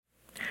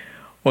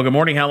Well, good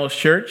morning, Hallows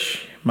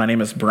Church. My name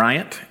is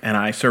Bryant, and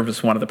I serve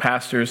as one of the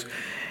pastors.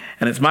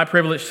 And it's my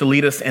privilege to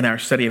lead us in our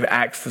study of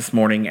Acts this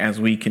morning as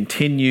we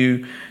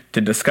continue to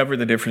discover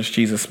the difference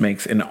Jesus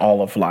makes in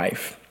all of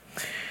life.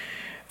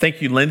 Thank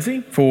you,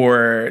 Lindsay,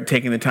 for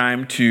taking the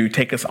time to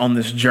take us on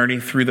this journey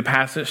through the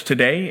passage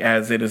today,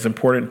 as it is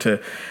important to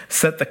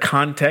set the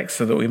context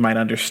so that we might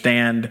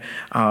understand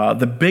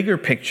the bigger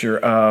picture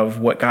of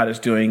what God is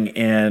doing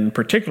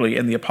particularly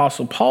in the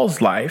Apostle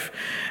Paul's life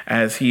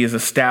as he is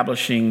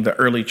establishing the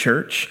early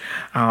church.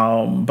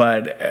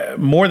 But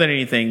more than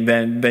anything,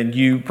 than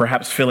you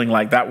perhaps feeling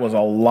like that was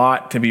a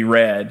lot to be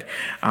read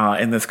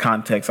in this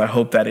context, I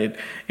hope that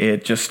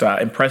it just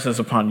impresses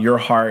upon your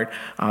heart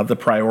the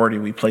priority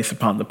we place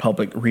upon the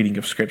public reading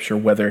of Scripture,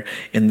 whether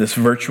in this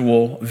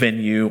virtual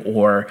venue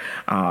or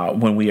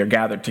when we are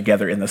gathered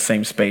together in the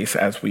same space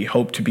as we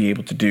hope to be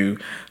able to do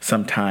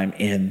sometime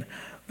in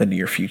the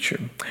near future.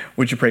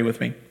 Would you pray with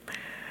me?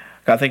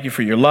 God, thank you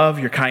for your love,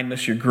 your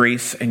kindness, your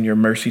grace, and your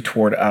mercy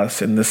toward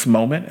us in this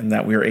moment, and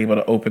that we are able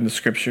to open the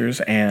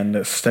Scriptures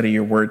and study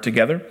your word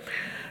together.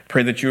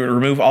 Pray that you would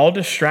remove all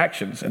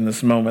distractions in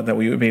this moment, that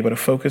we would be able to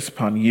focus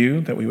upon you,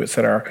 that we would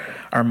set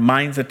our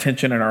mind's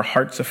attention and our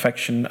heart's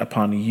affection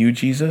upon you,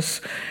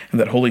 Jesus,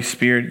 and that, Holy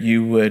Spirit,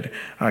 you would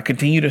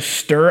continue to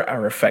stir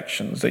our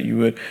affections, that you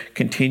would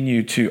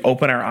continue to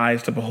open our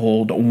eyes to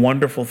behold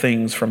wonderful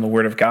things from the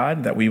Word of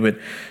God, that we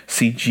would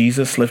see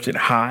Jesus lifted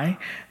high,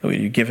 that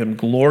we would give him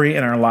glory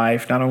in our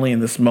life, not only in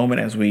this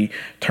moment as we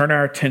turn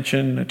our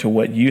attention to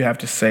what you have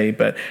to say,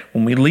 but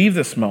when we leave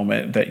this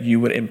moment, that you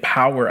would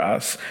empower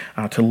us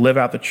to live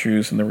out the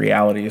truths and the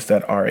realities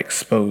that are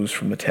exposed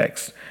from the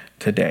text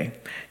today.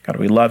 God,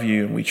 we love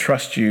you and we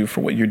trust you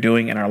for what you're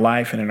doing in our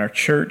life and in our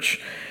church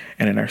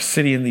and in our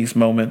city in these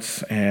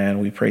moments,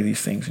 and we pray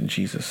these things in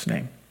Jesus'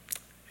 name.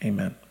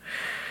 Amen.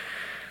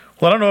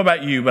 Well, I don't know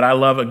about you, but I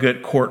love a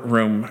good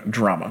courtroom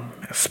drama,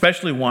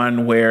 especially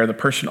one where the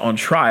person on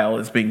trial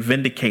is being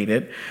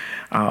vindicated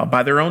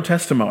by their own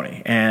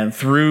testimony, and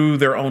through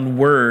their own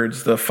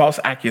words, the false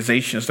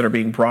accusations that are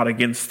being brought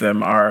against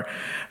them are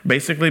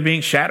basically being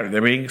shattered.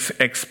 They're being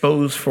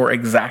exposed for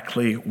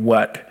exactly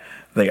what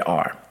they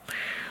are.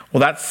 Well,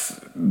 that's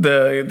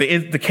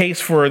the case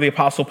for the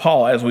Apostle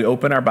Paul as we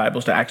open our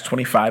Bibles to Acts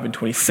 25 and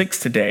 26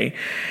 today.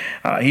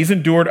 He's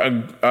endured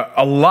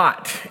a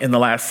lot in the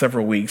last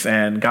several weeks,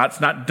 and God's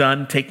not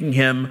done taking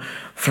him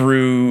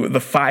through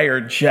the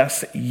fire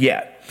just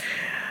yet.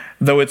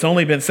 Though it's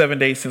only been 7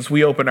 days since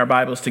we opened our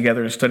Bibles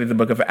together and studied the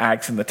book of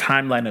Acts, and the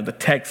timeline of the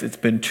text, it's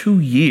been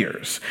 2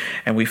 years.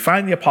 And we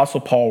find the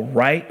Apostle Paul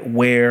right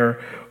where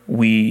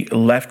we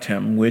left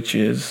him, which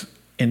is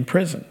in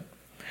prison.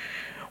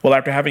 Well,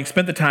 after having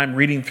spent the time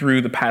reading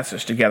through the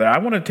passage together, I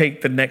want to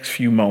take the next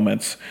few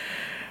moments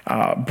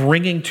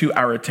bringing to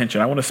our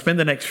attention. I want to spend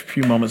the next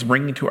few moments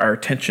bringing to our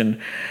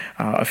attention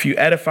a few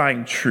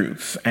edifying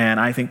truths. And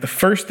I think the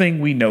first thing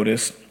we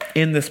notice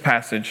in this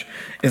passage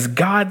is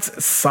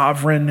God's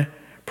sovereign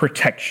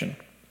protection.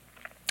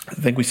 I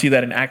think we see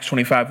that in Acts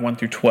 25, 1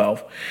 through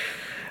 12.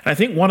 And I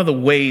think one of the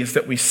ways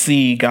that we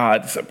see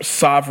God's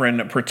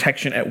sovereign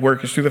protection at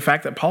work is through the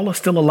fact that Paul is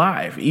still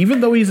alive.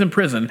 Even though he's in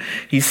prison,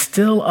 he's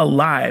still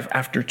alive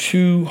after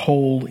 2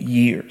 whole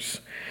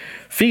years.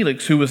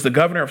 Felix, who was the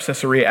governor of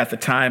Caesarea at the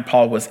time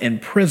Paul was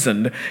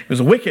imprisoned, he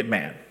was a wicked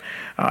man.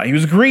 He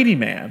was a greedy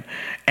man.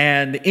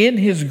 And in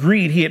his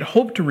greed, he had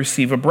hoped to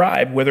receive a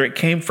bribe, whether it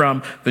came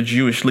from the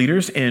Jewish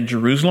leaders in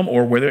Jerusalem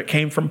or whether it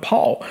came from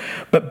Paul.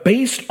 But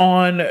based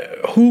on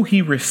who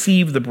he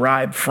received the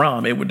bribe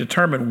from, it would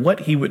determine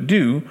what he would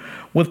do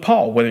with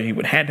Paul, whether he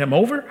would hand him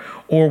over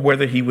or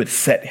whether he would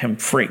set him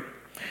free.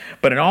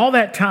 But in all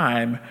that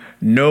time,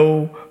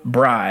 no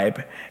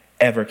bribe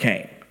ever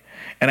came.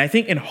 And I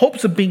think in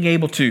hopes of being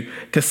able to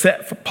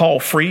set Paul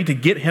free, to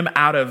get him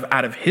out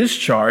of his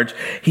charge,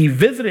 he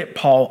visited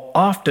Paul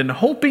often,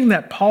 hoping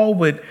that Paul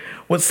would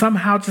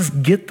somehow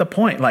just get the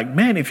point. Like,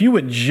 man, if you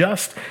would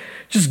just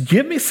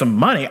give me some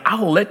money,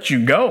 I'll let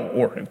you go.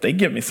 Or if they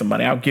give me some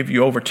money, I'll give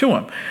you over to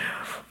him.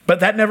 But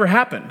that never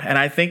happened. And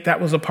I think that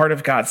was a part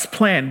of God's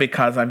plan,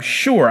 because I'm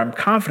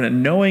confident,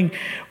 knowing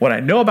what I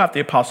know about the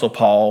Apostle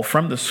Paul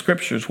from the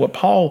Scriptures, what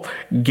Paul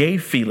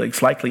gave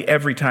Felix likely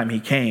every time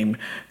he came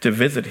to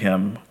visit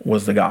him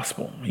was the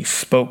gospel. He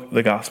spoke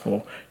the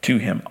gospel to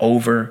him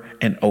over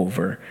and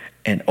over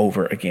and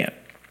over again.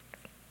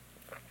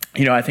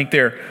 You know, I think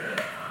there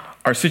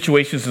are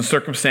situations and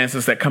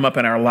circumstances that come up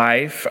in our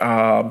life.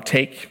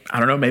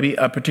 Maybe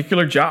a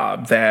particular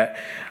job that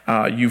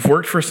you've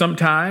worked for some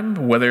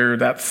time, whether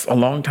that's a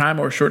long time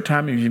or a short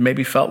time. You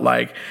maybe felt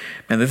like,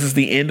 man, this is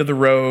the end of the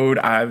road.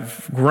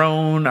 I've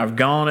grown. I've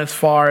gone as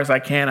far as I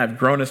can. I've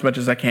grown as much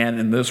as I can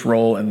in this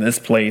role, in this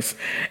place,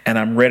 and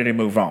I'm ready to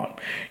move on.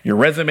 Your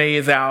resume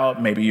is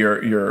out. Maybe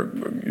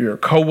your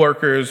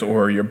coworkers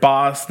or your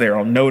boss, they're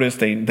on notice.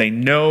 They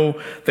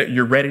know that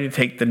you're ready to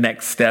take the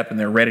next step, and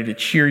they're ready to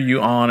cheer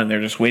you on, and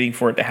they're just waiting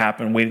for it to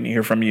happen, waiting to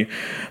hear from you.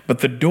 But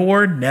the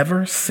door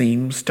never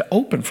seems to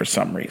open for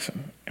some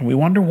reason. And we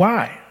wonder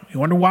why. We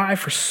wonder why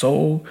for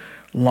so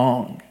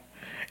long.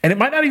 And it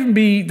might not even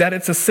be that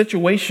it's a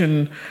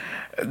situation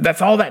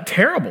that's all that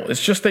terrible.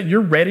 It's just that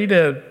you're ready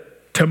to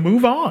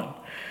move on.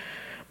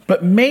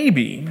 But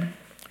maybe,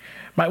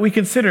 might we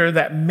consider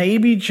that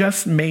maybe,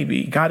 just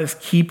maybe, God is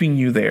keeping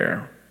you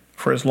there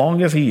for as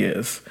long as he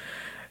is,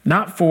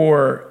 not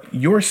for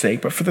your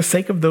sake, but for the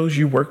sake of those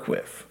you work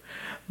with,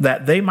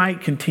 that they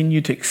might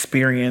continue to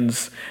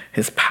experience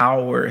his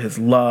power, his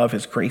love,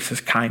 his grace,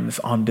 his kindness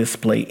on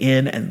display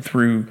in and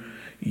through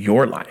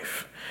your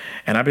life.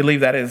 And I believe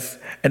that is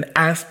an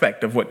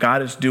aspect of what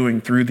God is doing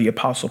through the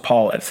Apostle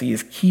Paul as he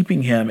is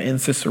keeping him in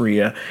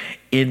Caesarea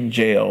in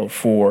jail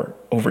for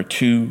over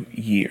 2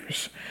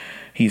 years.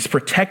 He's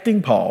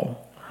protecting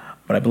Paul,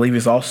 but I believe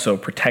he's also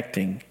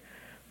protecting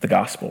the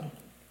gospel.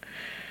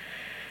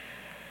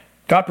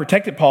 God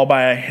protected Paul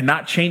by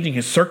not changing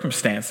his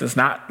circumstances,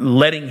 not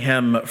letting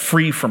him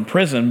free from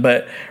prison,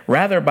 but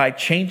rather by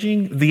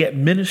changing the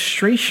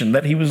administration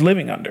that he was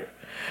living under.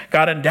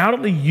 God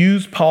undoubtedly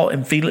used Paul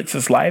in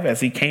Felix's life as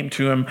he came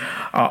to him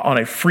on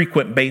a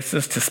frequent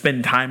basis to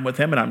spend time with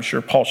him, and I'm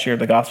sure Paul shared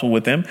the gospel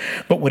with him.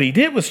 But what he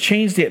did was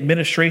change the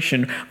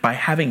administration by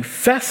having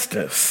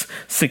Festus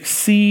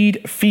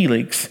succeed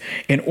Felix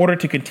in order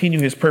to continue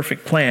his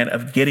perfect plan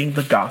of getting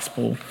the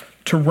gospel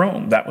to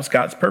Rome. That was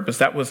God's purpose.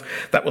 That was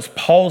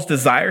Paul's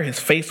desire.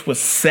 His face was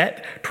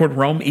set toward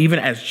Rome, even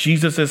as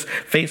Jesus's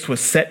face was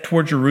set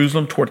toward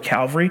Jerusalem, toward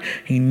Calvary.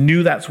 He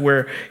knew that's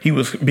where he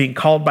was being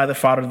called by the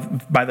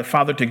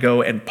Father to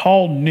go. And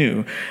Paul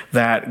knew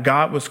that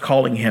God was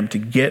calling him to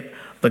get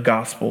the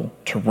gospel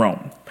to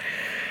Rome.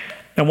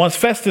 Now, once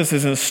Festus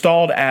is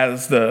installed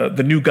as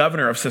the new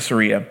governor of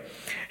Caesarea,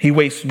 he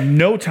wastes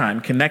no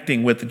time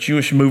connecting with the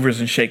Jewish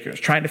movers and shakers,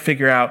 trying to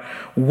figure out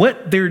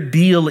what their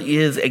deal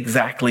is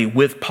exactly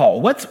with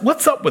Paul.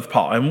 What's up with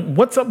Paul? And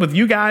what's up with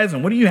you guys?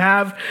 And what do you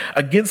have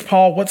against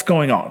Paul? What's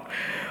going on?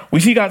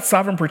 We see God's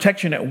sovereign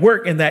protection at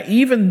work in that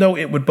even though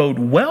it would bode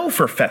well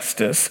for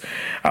Festus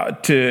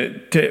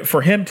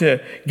for him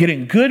to get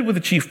in good with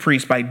the chief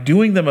priests by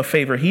doing them a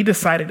favor, he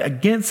decided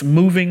against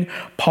moving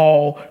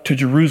Paul to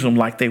Jerusalem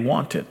like they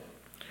wanted.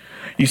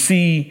 You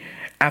see,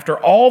 after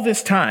all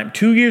this time,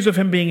 2 years of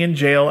him being in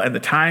jail and the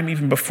time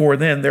even before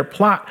then, their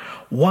plot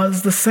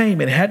was the same.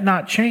 It had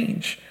not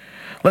changed.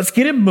 Let's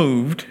get him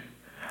moved,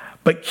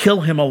 but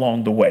kill him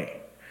along the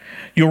way.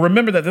 You'll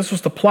remember that this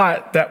was the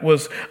plot that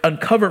was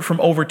uncovered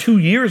from over 2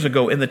 years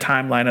ago in the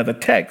timeline of the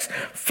text,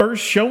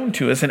 first shown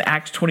to us in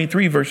Acts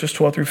 23, verses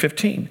 12 through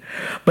 15.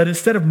 But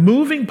instead of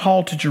moving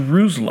Paul to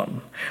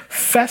Jerusalem,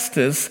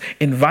 Festus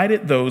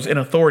invited those in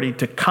authority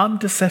to come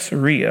to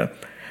Caesarea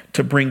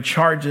to bring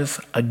charges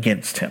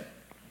against him.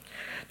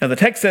 Now, the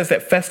text says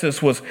that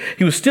Festus was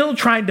still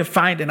trying to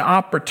find an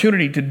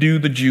opportunity to do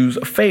the Jews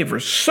a favor.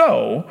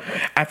 So,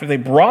 after they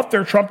brought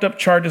their trumped up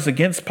charges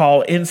against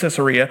Paul in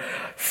Caesarea,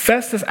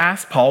 Festus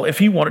asked Paul if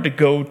he wanted to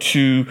go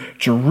to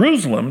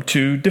Jerusalem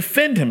to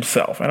defend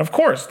himself. And of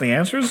course, the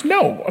answer is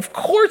no, of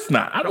course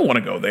not. I don't want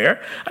to go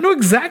there. I know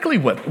exactly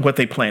what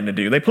they plan to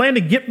do. They plan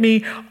to get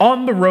me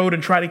on the road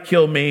and try to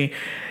kill me,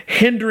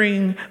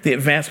 hindering the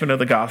advancement of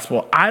the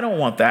gospel. I don't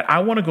want that. I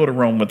want to go to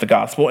Rome with the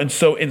gospel. And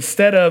so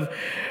instead of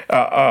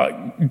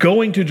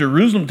going to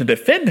Jerusalem to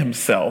defend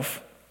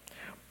himself,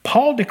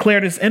 Paul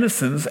declared his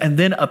innocence and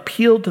then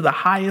appealed to the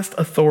highest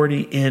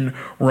authority in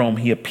Rome.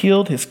 He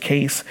appealed his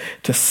case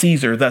to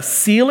Caesar, thus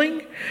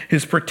sealing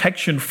his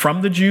protection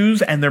from the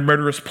Jews and their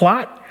murderous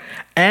plot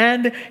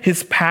and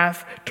his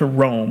path to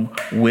Rome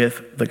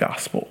with the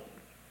gospel.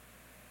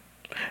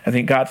 I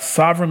think God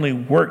sovereignly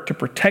worked to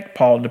protect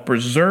Paul and to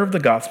preserve the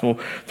gospel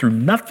through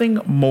nothing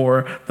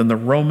more than the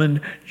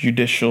Roman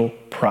judicial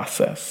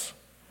process.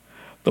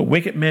 The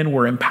wicked men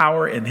were in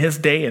power in his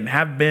day and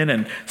have been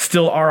and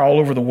still are all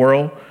over the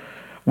world.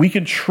 We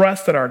can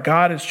trust that our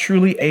God is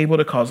truly able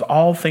to cause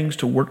all things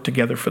to work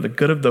together for the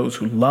good of those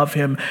who love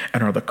him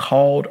and are the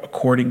called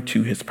according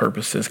to his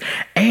purposes,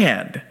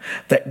 and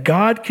that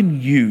God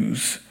can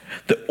use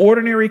the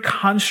ordinary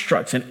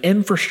constructs and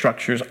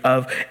infrastructures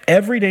of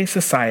everyday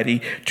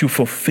society to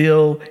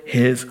fulfill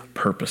his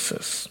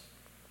purposes.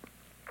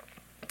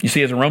 You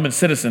see, as a Roman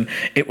citizen,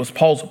 it was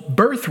Paul's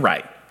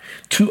birthright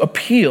to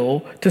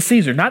appeal to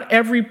Caesar. Not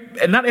every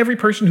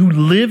person who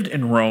lived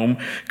in Rome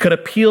could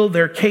appeal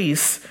their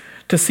case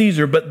to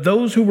Caesar, but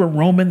those who were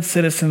Roman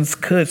citizens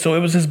could. So it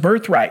was his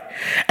birthright.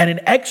 And in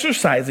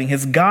exercising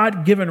his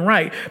God-given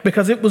right,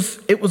 because it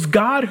was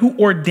God who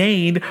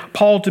ordained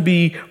Paul to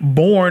be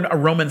born a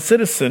Roman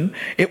citizen.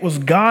 It was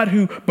God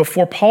who,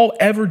 before Paul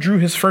ever drew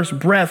his first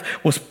breath,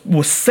 was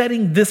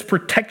setting this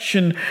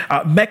protection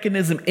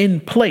mechanism in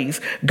place.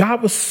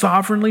 God was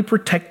sovereignly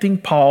protecting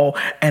Paul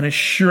and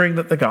assuring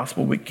that the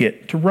gospel would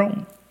get to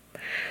Rome.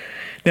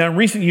 Now, in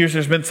recent years,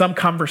 there's been some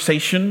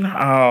conversation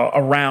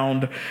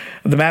around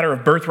the matter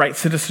of birthright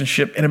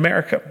citizenship in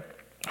America,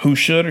 who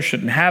should or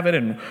shouldn't have it,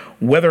 and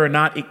whether or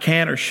not it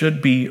can or should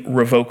be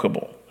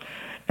revocable.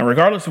 And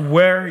regardless of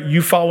where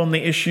you fall on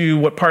the issue,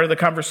 what part of the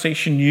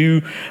conversation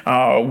you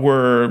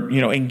were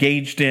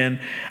engaged in,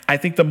 I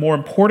think the more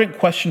important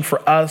question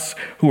for us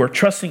who are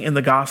trusting in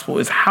the gospel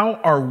is, how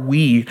are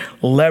we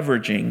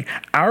leveraging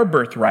our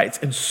birthrights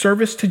in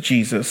service to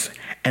Jesus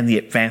and the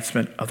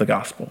advancement of the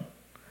gospel?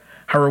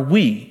 How are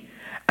we,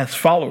 as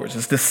followers,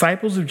 as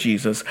disciples of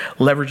Jesus,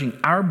 leveraging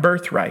our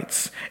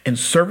birthrights in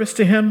service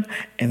to him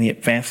and the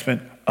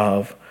advancement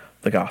of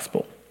the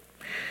gospel?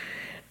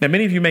 Now,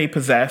 many of you may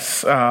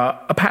possess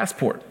a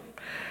passport.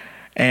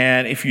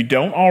 And if you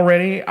don't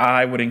already,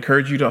 I would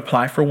encourage you to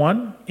apply for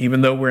one,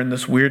 even though we're in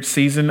this weird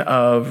season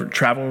of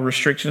travel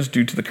restrictions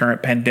due to the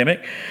current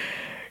pandemic.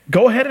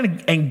 Go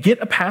ahead and get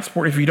a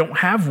passport if you don't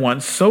have one,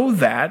 so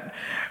that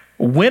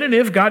when and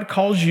if God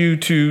calls you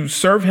to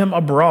serve him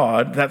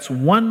abroad, that's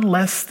one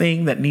less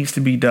thing that needs to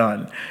be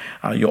done.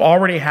 You'll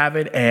already have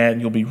it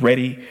and you'll be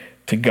ready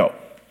to go.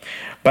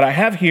 But I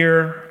have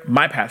here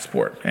my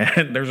passport,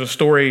 and there's a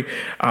story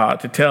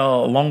to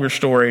tell, a longer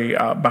story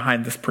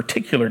behind this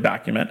particular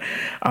document.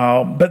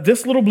 But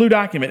this little blue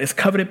document is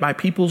coveted by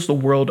peoples the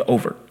world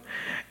over.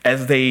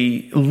 As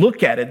they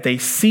look at it, they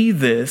see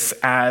this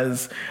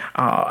as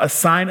a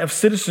sign of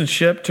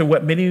citizenship to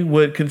what many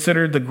would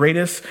consider the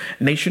greatest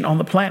nation on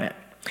the planet.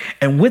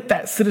 And with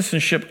that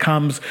citizenship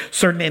comes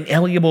certain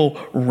inalienable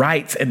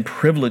rights and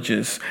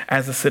privileges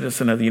as a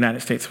citizen of the United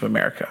States of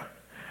America.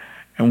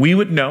 And we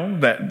would know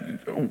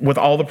that with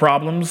all the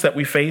problems that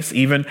we face,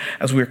 even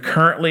as we're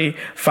currently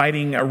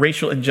fighting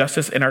racial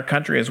injustice in our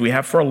country, as we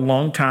have for a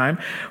long time,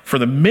 for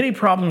the many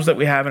problems that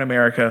we have in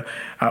America,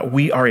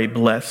 we are a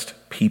blessed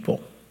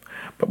people.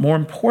 But more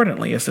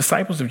importantly, as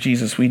disciples of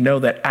Jesus, we know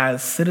that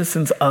as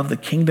citizens of the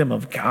kingdom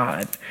of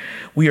God,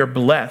 we are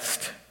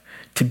blessed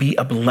to be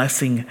a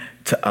blessing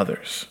to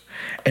others.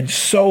 And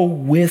so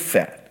with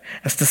that,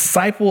 as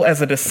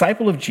a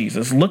disciple of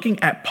Jesus, looking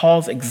at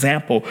Paul's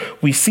example,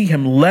 we see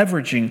him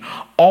leveraging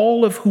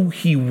all of who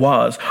he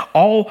was,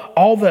 all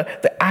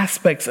the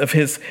aspects of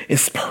his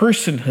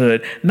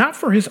personhood, not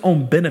for his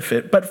own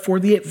benefit, but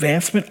for the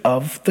advancement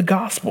of the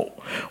gospel.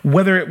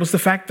 Whether it was the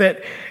fact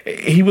that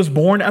he was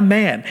born a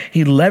man,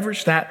 he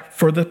leveraged that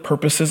for the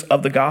purposes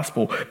of the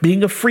gospel.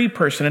 Being a free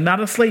person and not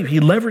a slave,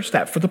 he leveraged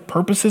that for the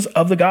purposes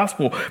of the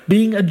gospel.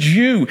 Being a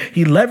Jew,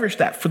 he leveraged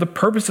that for the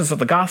purposes of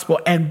the gospel.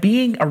 And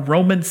being a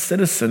Roman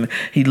citizen,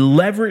 he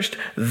leveraged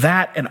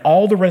that and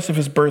all the rest of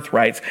his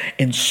birthrights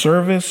in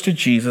service to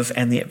Jesus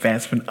and the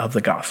advancement of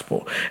the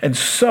gospel. And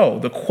so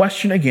the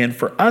question again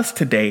for us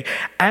today,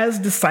 as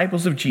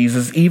disciples of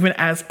Jesus, even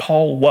as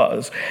Paul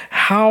was,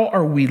 how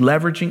are we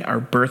leveraging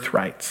our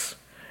birthrights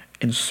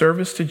in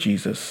service to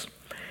Jesus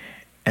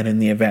and in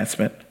the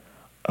advancement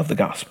of the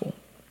gospel?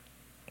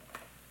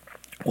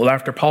 Well,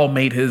 after Paul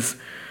made his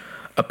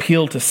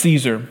appeal to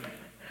Caesar,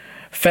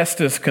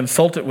 Festus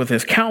consulted with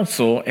his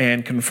council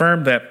and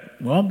confirmed that,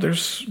 well,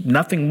 there's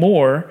nothing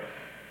more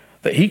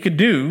that he could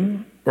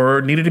do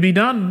or needed to be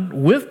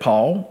done with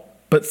Paul,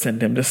 but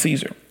send him to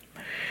Caesar.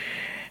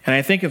 And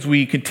I think as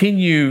we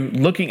continue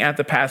looking at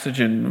the passage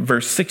in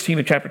verse 16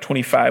 of chapter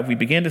 25, we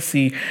begin to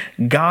see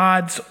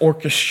God's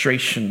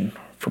orchestration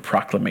for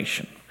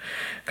proclamation.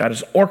 God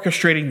is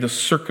orchestrating the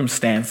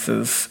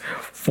circumstances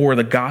for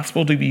the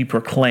gospel to be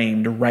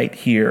proclaimed right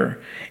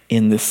here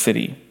in this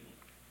city.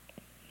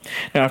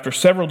 Now, after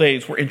several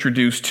days, we're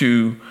introduced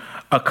to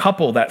a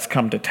couple that's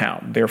come to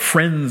town. They're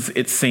friends,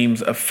 it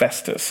seems, of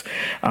Festus,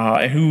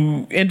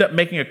 who end up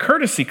making a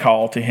courtesy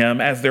call to him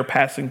as they're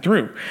passing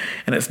through.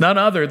 And it's none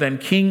other than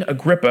King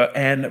Agrippa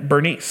and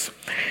Bernice.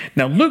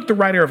 Now, Luke, the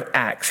writer of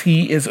Acts,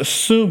 he is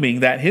assuming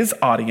that his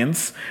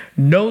audience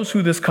knows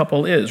who this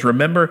couple is.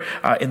 Remember,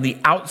 in the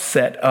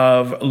outset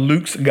of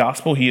Luke's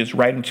gospel, he is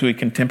writing to a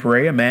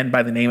contemporary, a man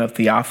by the name of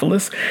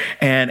Theophilus.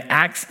 And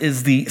Acts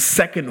is the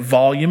second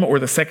volume or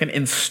the second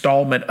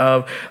installment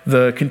of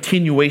the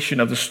continuation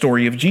of the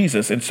story of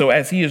Jesus. And so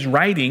as he is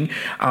writing,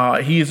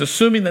 he is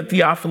assuming that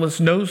Theophilus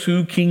knows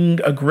who King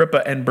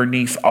Agrippa and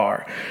Bernice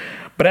are.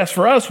 But as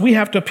for us, we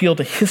have to appeal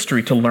to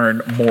history to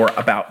learn more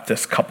about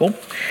this couple.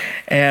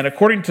 And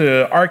according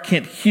to R.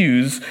 Kent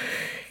Hughes,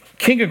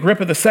 King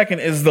Agrippa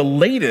II is the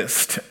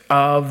latest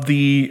of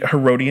the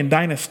Herodian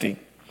dynasty.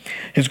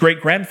 His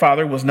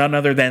great-grandfather was none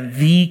other than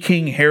the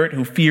King Herod,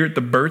 who feared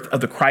the birth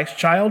of the Christ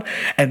child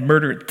and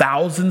murdered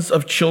thousands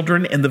of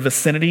children in the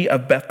vicinity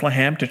of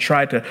Bethlehem to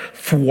try to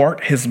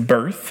thwart his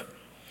birth.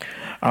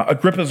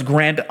 Agrippa's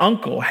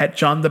grand-uncle had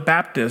John the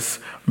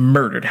Baptist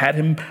murdered, had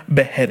him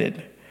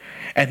beheaded.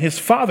 And his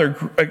father,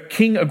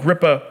 King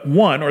Agrippa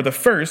I, or the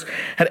first,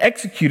 had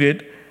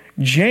executed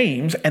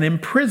James and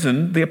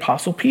imprisoned the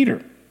Apostle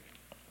Peter.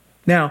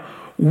 Now,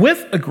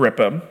 with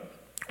Agrippa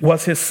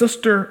was his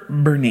sister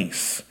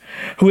Bernice,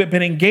 who had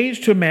been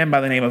engaged to a man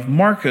by the name of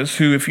Marcus,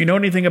 who, if you know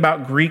anything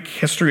about Greek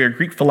history or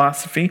Greek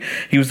philosophy,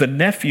 he was the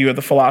nephew of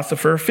the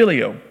philosopher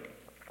Philo.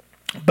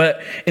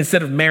 But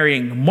instead of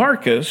marrying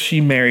Marcus,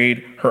 she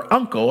married her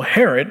uncle,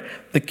 Herod,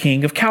 the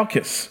king of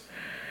Chalcis.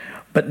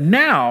 But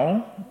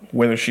now,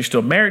 whether she's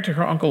still married to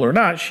her uncle or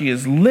not, she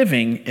is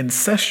living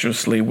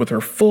incestuously with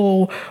her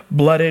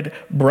full-blooded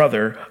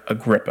brother,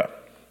 Agrippa.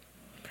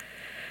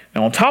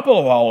 Now, on top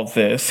of all of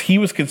this, he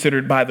was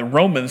considered by the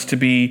Romans to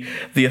be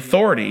the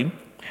authority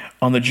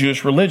on the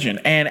Jewish religion.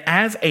 And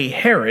as a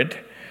Herod,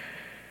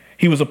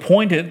 he was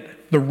appointed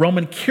the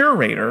Roman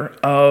curator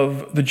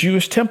of the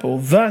Jewish temple,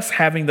 thus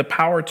having the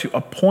power to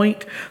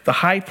appoint the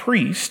high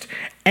priest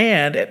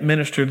and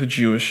administer the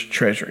Jewish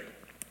treasury.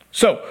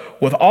 So,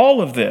 with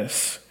all of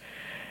this,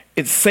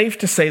 it's safe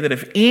to say that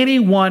if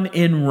anyone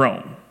in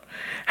Rome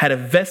had a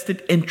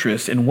vested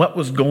interest in what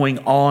was going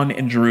on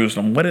in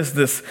Jerusalem, what is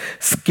this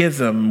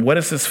schism? What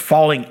is this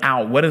falling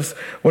out? What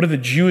do the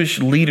Jewish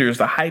leaders,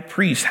 the high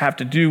priests, have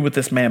to do with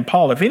this man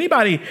Paul? If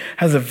anybody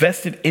has a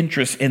vested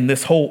interest in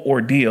this whole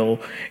ordeal,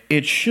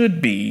 it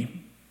should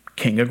be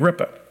King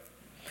Agrippa.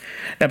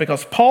 Now,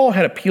 because Paul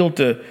had appealed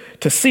to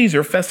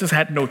Caesar, Festus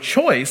had no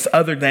choice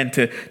other than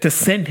to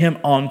send him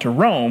on to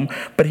Rome,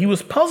 but he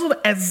was puzzled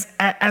as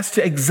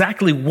to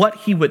exactly what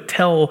he would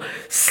tell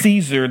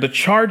Caesar the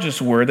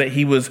charges were that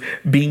he was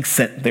being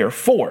sent there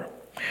for.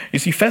 You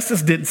see,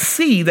 Festus didn't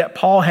see that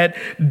Paul had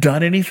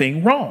done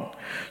anything wrong.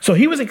 So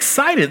he was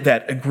excited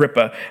that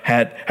Agrippa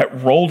had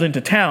rolled into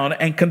town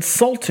and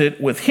consulted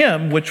with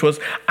him, which was,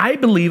 I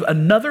believe,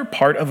 another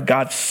part of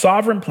God's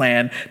sovereign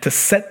plan to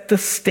set the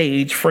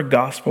stage for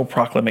gospel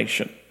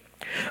proclamation.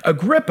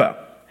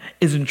 Agrippa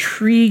is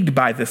intrigued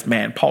by this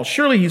man, Paul.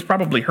 Surely he's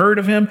probably heard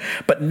of him,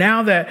 but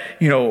now that,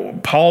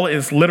 Paul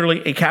is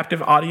literally a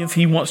captive audience,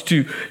 he wants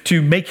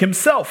to make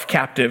himself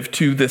captive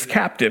to this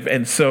captive.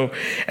 And so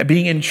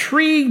being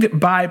intrigued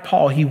by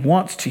Paul, he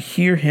wants to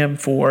hear him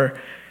for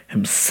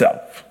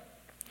himself.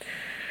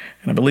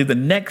 And I believe the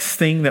next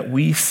thing that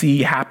we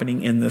see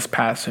happening in this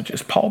passage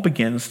is Paul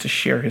begins to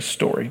share his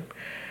story.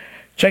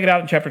 Check it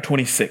out in chapter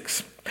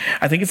 26.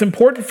 I think it's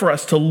important for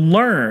us to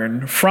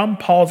learn from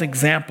Paul's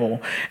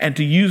example and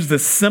to use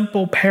this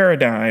simple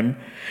paradigm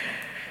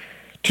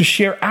to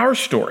share our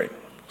story.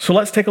 So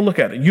let's take a look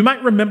at it. You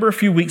might remember a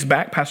few weeks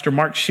back, Pastor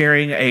Mark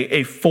sharing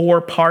a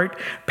 4-part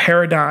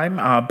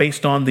paradigm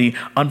based on the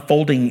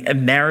unfolding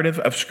narrative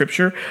of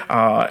Scripture,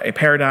 a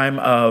paradigm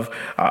of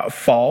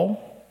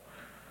fall,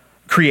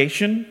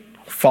 creation,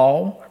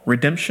 fall,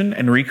 redemption,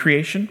 and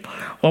recreation.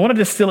 Well, I want to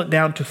distill it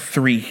down to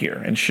 3 here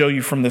and show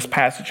you from this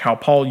passage how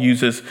Paul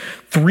uses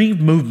 3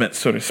 movements,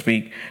 so to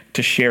speak,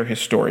 to share his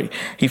story.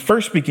 He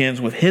first begins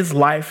with his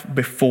life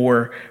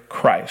before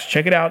Christ.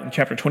 Check it out in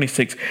chapter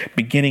 26,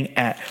 beginning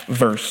at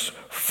verse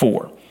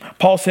 4.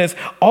 Paul says,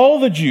 "All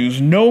the Jews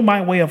know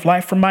my way of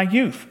life from my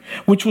youth,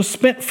 which was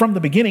spent from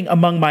the beginning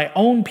among my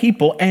own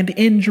people and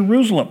in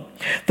Jerusalem.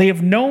 They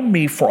have known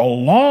me for a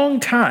long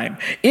time,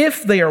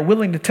 if they are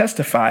willing to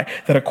testify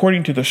that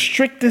according to the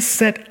strictest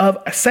sect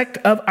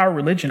of our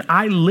religion,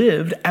 I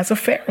lived as a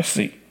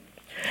Pharisee.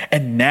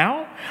 And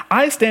now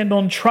I stand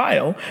on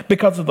trial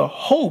because of the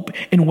hope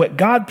in what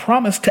God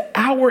promised to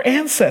our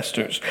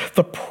ancestors,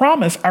 the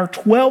promise our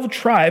 12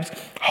 tribes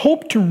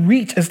hope to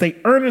reach as they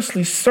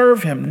earnestly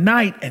serve him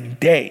night and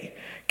day.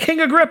 King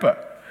Agrippa,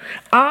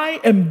 I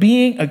am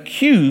being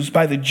accused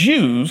by the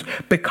Jews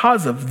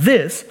because of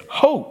this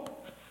hope.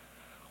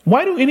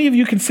 Why do any of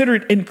you consider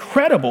it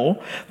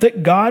incredible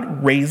that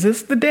God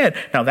raises the dead?"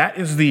 Now, that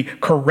is the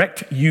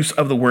correct use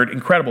of the word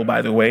incredible,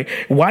 by the way.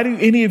 Why do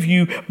any of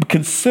you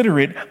consider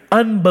it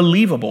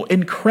unbelievable,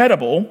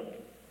 incredible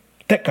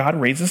that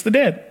God raises the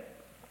dead?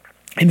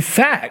 In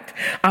fact,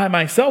 I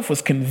myself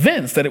was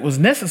convinced that it was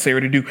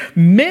necessary to do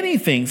many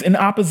things in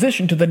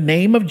opposition to the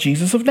name of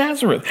Jesus of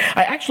Nazareth.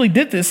 I actually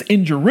did this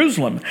in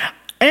Jerusalem.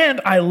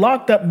 And I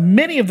locked up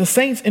many of the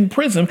saints in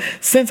prison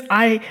since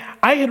I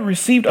had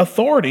received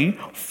authority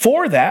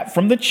for that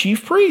from the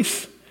chief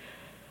priests.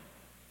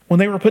 When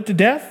they were put to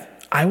death,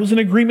 I was in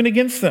agreement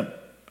against them.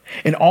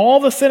 In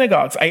all the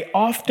synagogues, I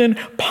often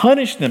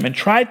punished them and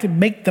tried to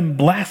make them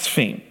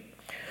blaspheme.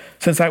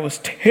 Since I was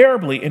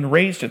terribly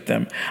enraged at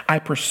them, I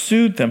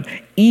pursued them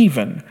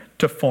even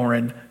to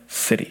foreign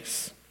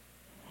cities.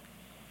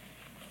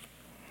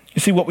 You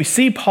see, what we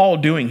see Paul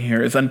doing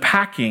here is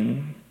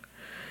unpacking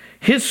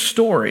his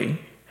story,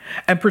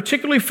 and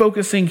particularly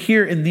focusing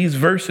here in these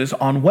verses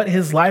on what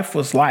his life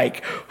was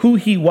like, who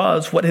he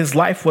was, what his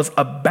life was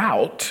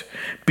about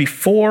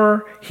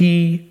before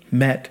he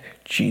met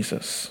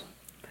Jesus.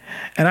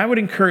 And I would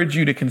encourage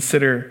you to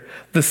consider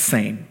the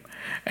same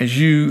as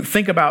you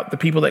think about the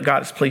people that God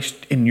has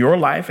placed in your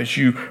life, as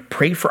you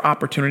pray for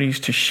opportunities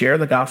to share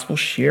the gospel,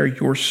 share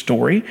your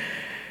story,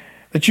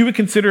 that you would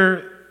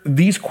consider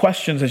these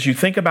questions as you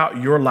think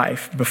about your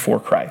life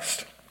before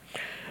Christ.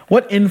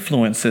 What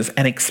influences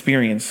and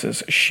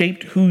experiences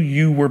shaped who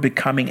you were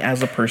becoming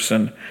as a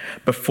person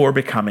before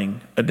becoming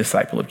a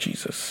disciple of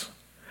Jesus?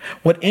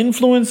 What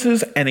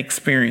influences and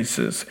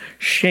experiences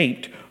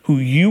shaped who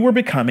you were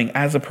becoming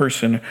as a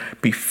person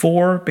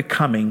before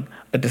becoming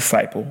a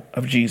disciple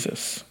of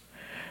Jesus?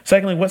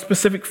 Secondly, what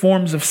specific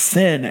forms of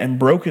sin and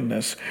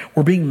brokenness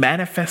were being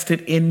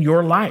manifested in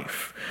your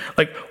life?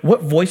 Like,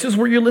 what voices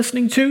were you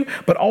listening to?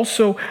 But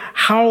also,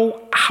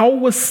 how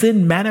was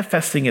sin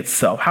manifesting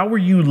itself? How were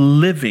you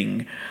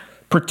living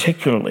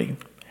particularly?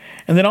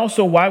 And then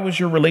also, why was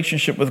your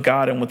relationship with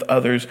God and with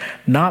others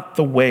not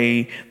the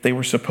way they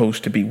were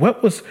supposed to be?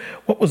 What was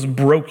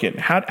broken?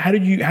 How do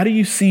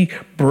you see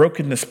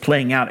brokenness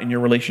playing out in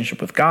your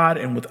relationship with God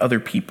and with other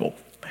people?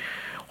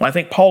 Well, I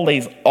think Paul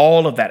lays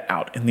all of that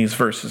out in these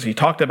verses. He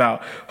talked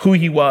about who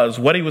he was,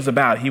 what he was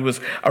about. He was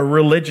a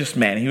religious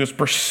man. He was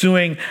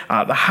pursuing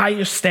the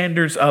highest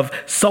standards of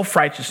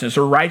self-righteousness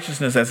or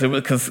righteousness as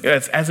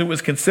it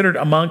was considered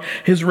among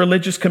his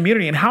religious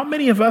community. And how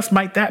many of us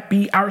might that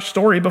be our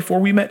story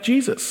before we met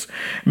Jesus?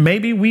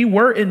 Maybe we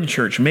were in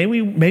church.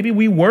 Maybe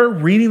we were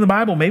reading the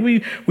Bible.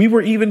 Maybe we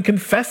were even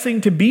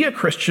confessing to be a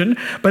Christian,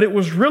 but it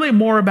was really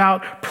more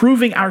about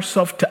proving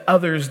ourselves to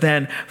others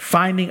than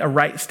finding a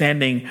right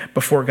standing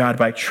before God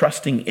by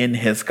trusting in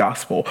his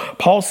gospel.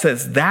 Paul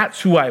says that's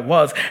who I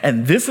was,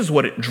 and this is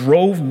what it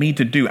drove me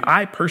to do.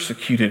 I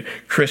persecuted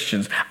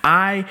Christians.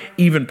 I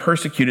even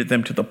persecuted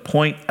them to the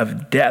point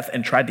of death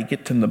and tried to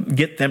get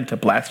them to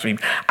blaspheme.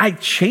 I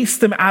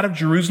chased them out of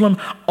Jerusalem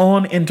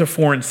on into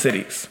foreign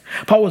cities.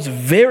 Paul was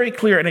very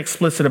clear and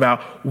explicit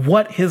about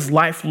what his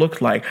life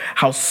looked like,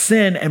 how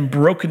sin and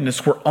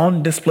brokenness were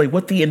on display,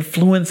 what the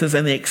influences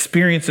and the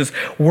experiences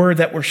were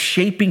that were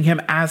shaping him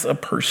as a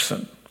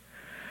person.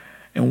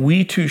 And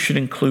we too should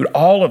include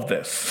all of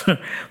this,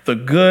 the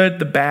good,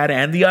 the bad,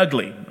 and the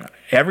ugly,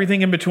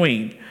 everything in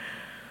between,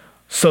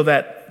 so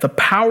that the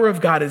power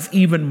of God is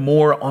even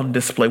more on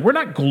display. We're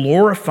not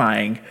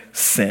glorifying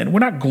sin. We're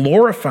not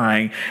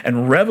glorifying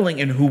and reveling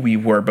in who we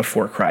were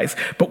before Christ,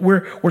 but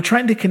we're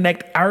trying to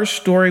connect our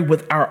story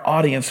with our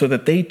audience so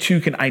that they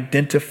too can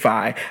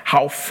identify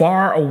how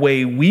far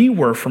away we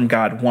were from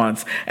God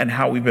once and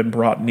how we've been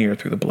brought near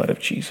through the blood of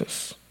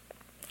Jesus.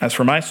 As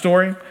for my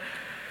story,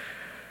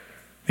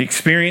 the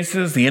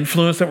experiences, the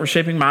influence that were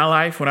shaping my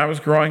life when I was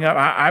growing up,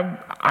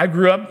 I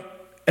grew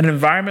up in an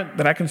environment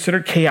that I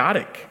considered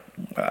chaotic.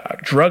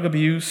 Drug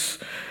abuse,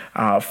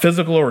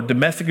 physical or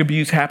domestic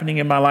abuse happening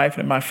in my life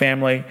and in my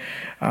family.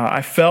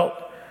 I felt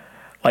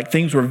like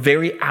things were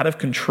very out of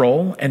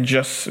control, and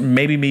just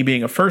maybe me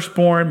being a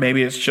firstborn,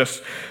 maybe it's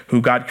just who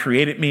God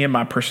created me and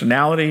my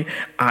personality.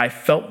 I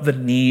felt the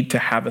need to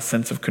have a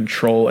sense of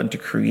control and to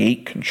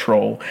create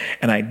control.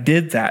 And I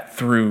did that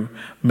through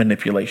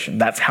manipulation.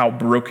 That's how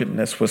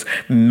brokenness was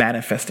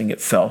manifesting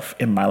itself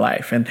in my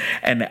life, and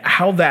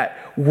how that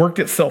worked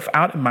itself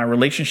out in my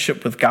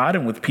relationship with God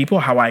and with people,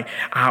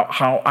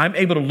 how I'm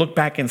able to look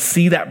back and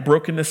see that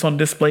brokenness on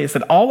display is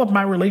that all of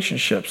my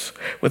relationships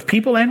with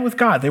people and with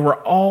God, they were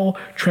all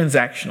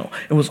transactional.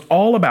 It was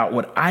all about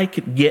what I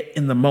could get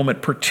in the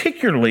moment,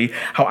 particularly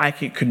how I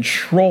could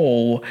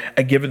control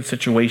a given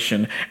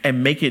situation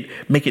and make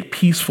it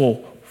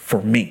peaceful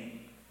for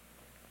me.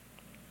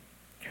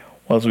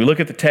 Well, as we look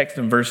at the text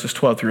in verses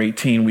 12 through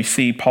 18, we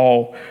see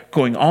Paul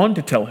going on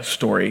to tell his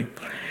story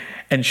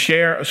and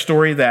share a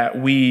story that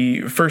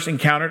we first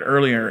encountered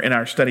earlier in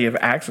our study of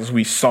Acts as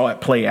we saw it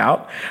play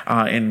out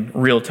in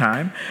real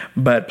time.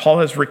 But Paul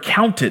has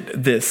recounted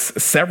this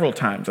several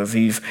times as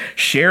he's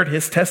shared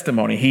his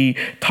testimony. He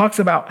talks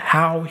about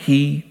how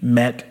he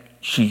met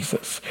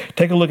Jesus.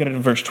 Take a look at it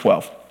in verse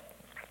 12.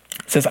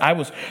 It says, I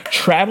was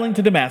traveling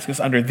to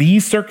Damascus under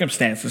these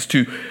circumstances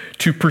to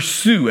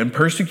pursue and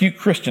persecute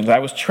Christians. I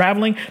was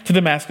traveling to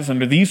Damascus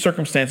under these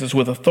circumstances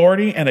with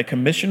authority and a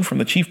commission from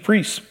the chief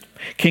priests.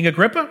 King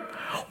Agrippa,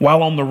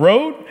 while on the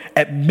road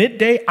at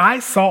midday, I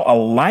saw a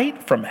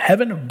light from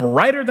heaven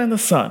brighter than the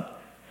sun,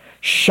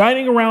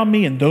 shining around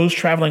me and those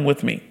traveling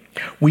with me.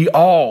 We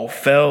all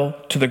fell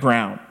to the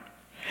ground.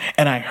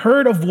 And I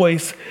heard a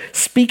voice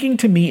speaking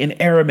to me in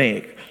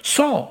Aramaic,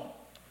 Saul,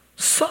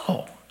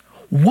 Saul,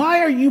 why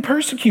are you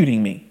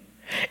persecuting me?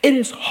 It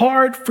is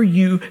hard for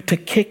you to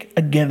kick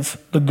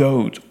against the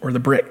goads or the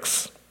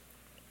bricks.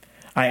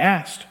 I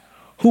asked,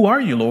 who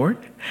are you, Lord?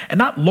 And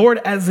not Lord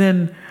as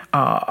in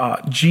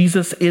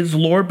Jesus is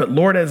Lord, but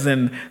Lord as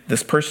in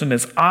this person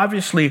is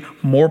obviously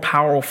more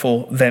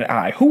powerful than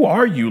I. Who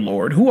are you,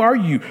 Lord? Who are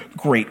you,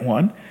 great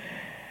one?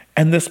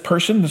 And this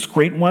person, this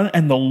great one,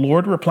 and the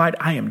Lord replied,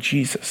 I am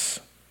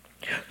Jesus,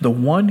 the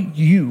one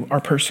you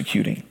are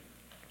persecuting.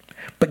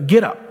 But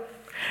get up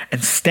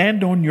and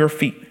stand on your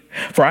feet,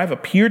 for I have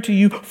appeared to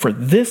you for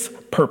this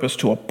purpose,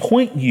 to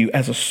appoint you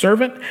as a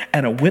servant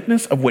and a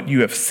witness of what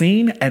you have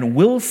seen and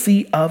will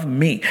see of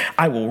me.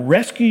 I will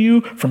rescue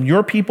you from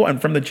your people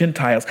and from the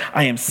Gentiles.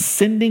 I am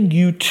sending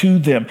you to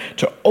them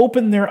to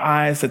open their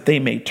eyes that they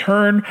may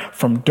turn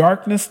from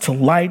darkness to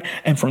light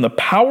and from the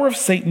power of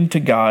Satan to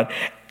God,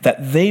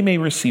 that they may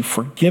receive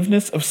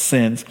forgiveness of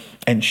sins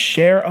and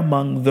share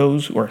among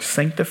those who are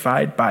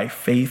sanctified by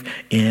faith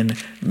in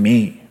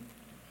me.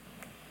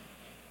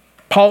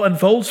 Paul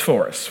unfolds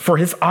for us, for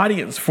his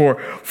audience,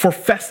 for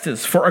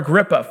Festus, for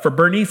Agrippa, for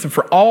Bernice, and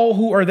for all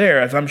who are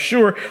there, as I'm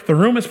sure the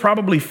room is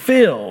probably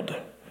filled.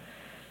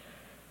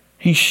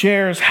 He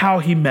shares how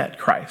he met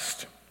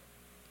Christ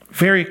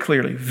very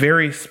clearly,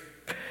 very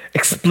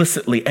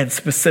explicitly and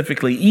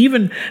specifically,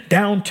 even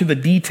down to the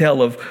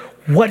detail of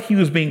what he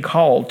was being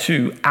called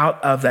to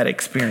out of that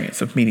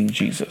experience of meeting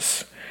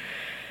Jesus.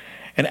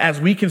 And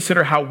as we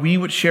consider how we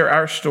would share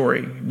our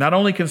story, not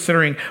only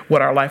considering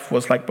what our life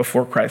was like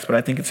before Christ, but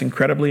I think it's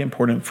incredibly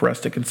important for us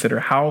to consider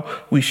how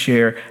we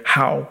share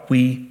how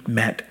we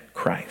met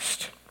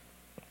Christ.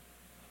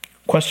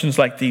 Questions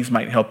like these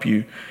might help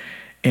you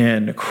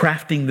in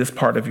crafting this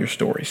part of your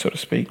story, so to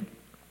speak.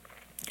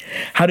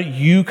 How do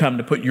you come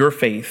to put your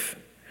faith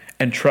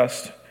and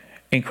trust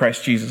in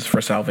Christ Jesus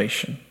for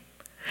salvation?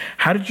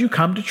 How did you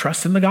come to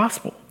trust in the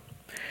gospel?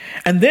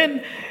 And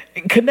then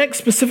connect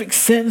specific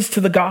sins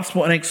to the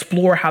gospel and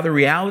explore how the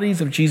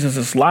realities of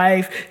Jesus'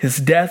 life, his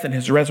death, and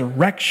his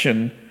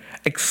resurrection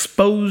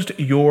exposed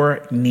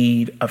your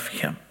need of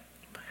him.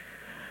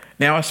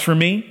 Now, as for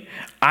me,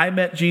 I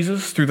met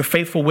Jesus through the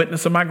faithful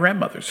witness of my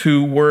grandmothers,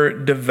 who were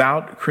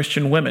devout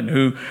Christian women,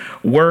 who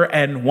were,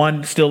 and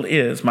one still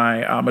is,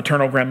 my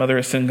maternal grandmother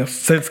has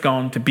since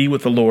gone to be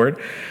with the Lord.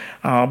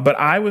 But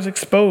I was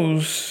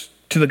exposed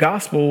to the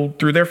gospel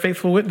through their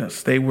faithful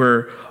witness. They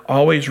were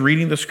always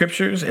reading the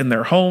scriptures in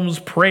their homes,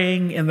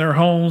 praying in their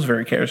homes,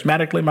 very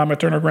charismatically, my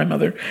maternal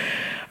grandmother.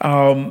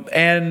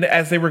 And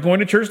as they were going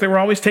to church, they were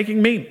always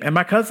taking me and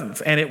my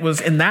cousins. And it was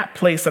in that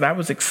place that I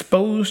was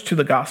exposed to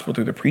the gospel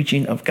through the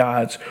preaching of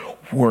God's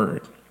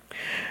word.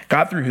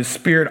 God, through his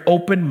Spirit,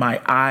 opened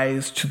my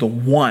eyes to the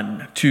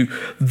one, to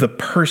the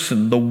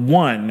person, the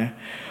one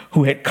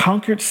who had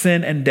conquered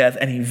sin and death,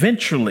 and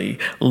eventually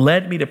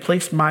led me to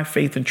place my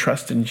faith and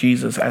trust in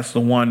Jesus as the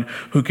one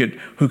who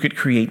could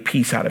create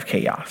peace out of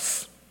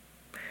chaos.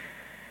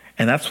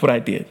 And that's what I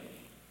did.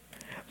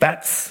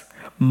 That's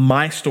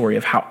my story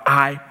of how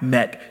I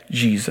met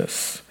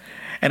Jesus.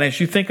 And as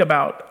you think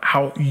about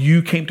how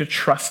you came to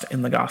trust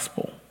in the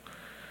gospel,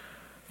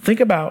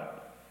 think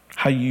about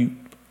how you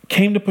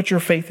came to put your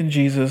faith in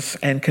Jesus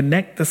and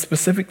connect the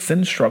specific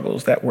sin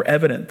struggles that were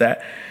evident,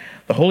 that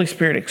the Holy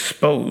Spirit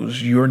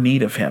exposed your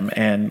need of him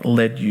and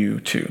led you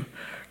to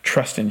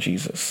trust in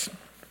Jesus.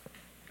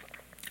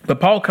 But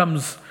Paul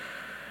comes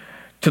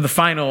to the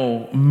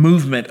final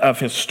movement of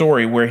his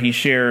story where he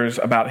shares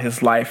about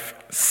his life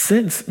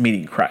since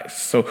meeting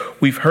Christ. So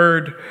we've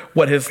heard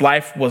what his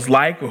life was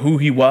like, who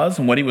he was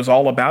and what he was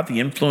all about,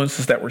 the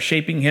influences that were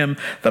shaping him,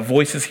 the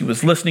voices he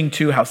was listening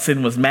to, how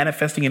sin was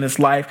manifesting in his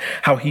life,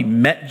 how he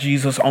met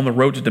Jesus on the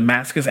road to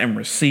Damascus and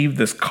received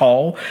this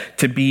call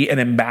to be an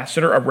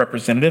ambassador, a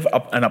representative,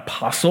 an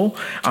apostle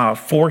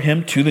for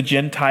him to the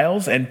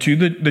Gentiles and to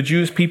the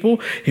Jewish people.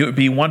 He would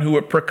be one who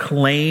would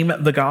proclaim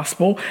the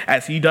gospel,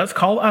 as he does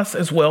call us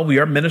as well. We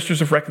are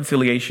ministers of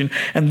reconciliation.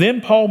 And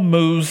then Paul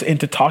moves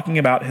into talking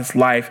about his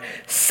life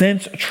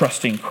since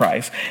trusting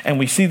Christ. And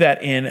we see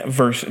that in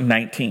verse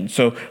 19.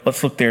 So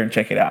let's look there and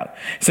check it out.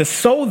 It says,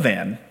 "So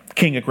then,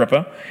 King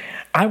Agrippa,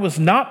 I was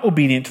not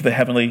obedient to the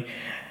heavenly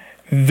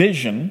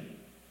vision.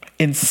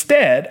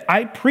 Instead,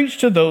 I preached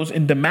to those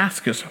in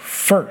Damascus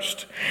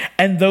first,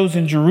 and those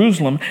in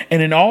Jerusalem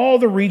and in all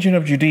the region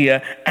of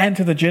Judea, and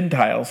to the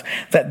Gentiles,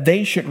 that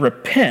they should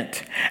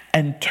repent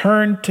and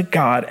turn to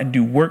God and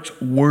do works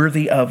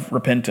worthy of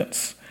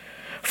repentance.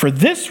 For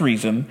this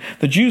reason,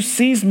 the Jews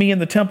seized me in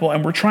the temple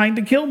and were trying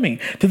to kill me.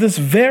 To this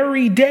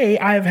very day,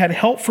 I have had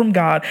help from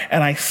God,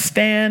 and I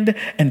stand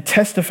and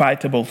testify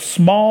to both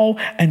small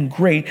and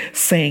great,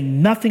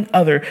 saying nothing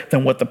other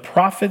than what the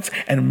prophets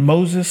and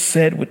Moses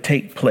said would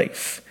take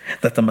place,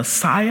 that the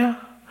Messiah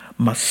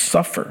must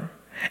suffer,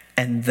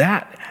 and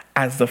that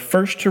as the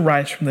first to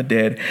rise from the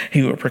dead,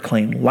 he will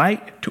proclaim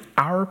light to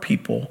our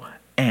people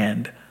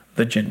and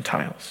the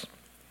Gentiles."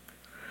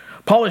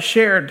 Paul has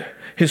shared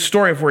his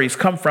story of where he's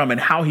come from and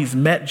how he's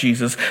met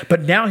Jesus,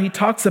 but now he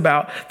talks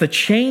about the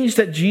change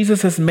that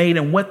Jesus has made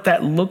and what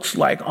that looks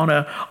like on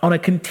a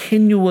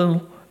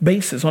continuous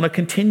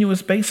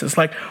basis.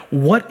 Like,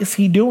 what is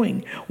he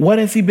doing? What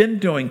has he been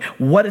doing?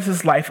 What is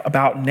his life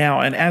about now?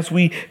 And as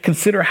we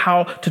consider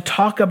how to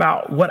talk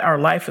about what our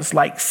life is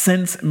like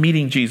since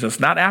meeting Jesus,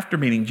 not after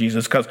meeting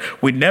Jesus, because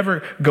we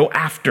never go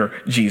after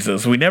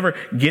Jesus. We never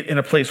get in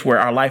a place where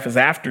our life is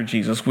after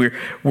Jesus.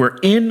 We're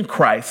in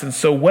Christ. And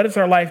so what has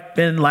our life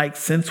been like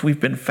since we've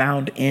been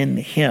found in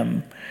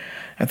him?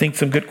 I think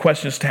some good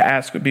questions to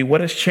ask would be,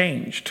 what has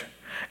changed?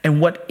 And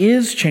what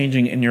is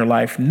changing in your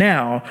life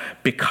now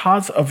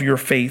because of your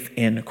faith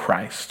in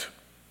Christ?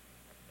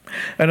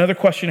 Another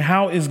question,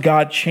 how is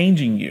God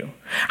changing you?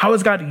 How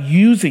is God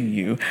using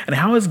you? And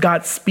how is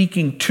God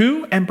speaking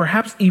to and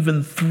perhaps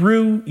even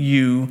through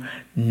you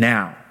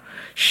now?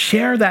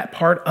 Share that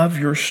part of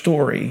your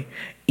story,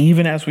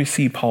 even as we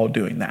see Paul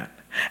doing that.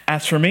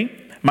 As for me,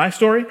 my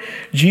story,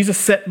 Jesus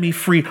set me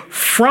free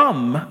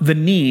from the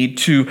need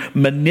to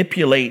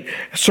manipulate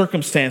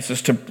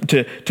circumstances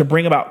to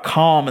bring about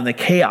calm in the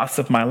chaos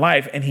of my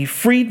life. And he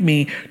freed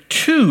me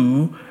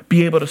to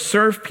be able to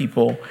serve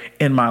people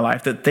in my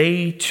life, that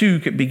they too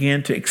could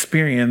begin to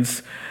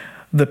experience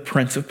the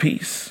Prince of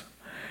Peace.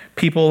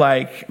 People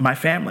like my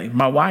family,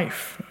 my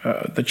wife,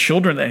 the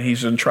children that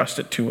he's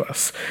entrusted to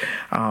us,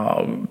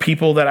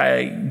 people that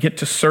I get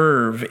to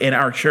serve in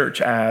our church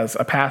as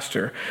a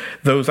pastor,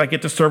 those I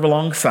get to serve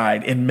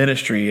alongside in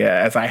ministry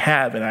as I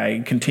have and I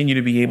continue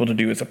to be able to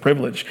do as a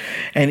privilege,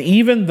 and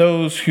even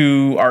those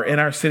who are in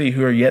our city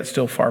who are yet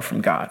still far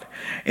from God.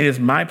 It is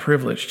my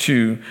privilege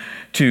to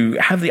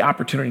have the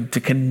opportunity to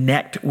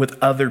connect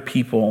with other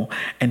people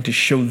and to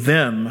show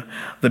them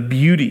the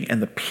beauty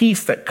and the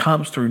peace that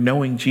comes through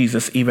knowing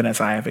Jesus, even as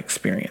I have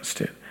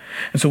experienced it.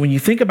 And so when you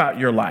think about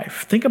your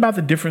life, think about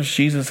the difference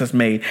Jesus has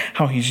made,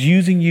 how he's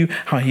using you,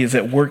 how he is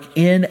at work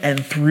in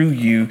and through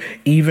you,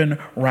 even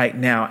right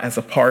now as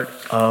a part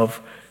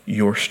of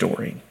your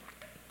story.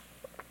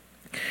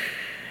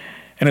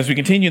 And as we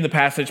continue in the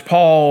passage,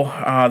 Paul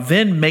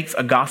then makes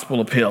a gospel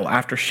appeal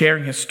after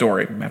sharing his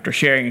story, after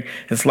sharing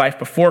his life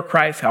before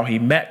Christ, how he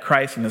met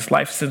Christ and his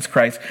life since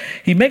Christ.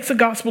 He makes a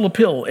gospel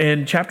appeal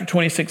in chapter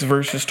 26,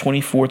 verses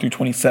 24 through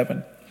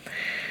 27.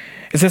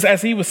 It says,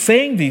 as he was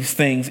saying these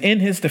things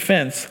in his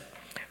defense,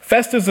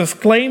 Festus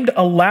exclaimed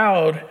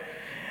aloud,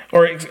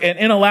 or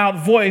in a loud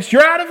voice,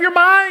 "You're out of your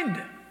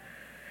mind!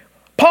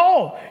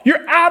 Paul,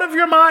 you're out of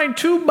your mind.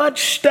 Too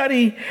much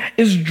study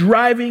is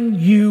driving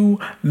you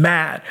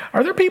mad."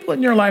 Are there people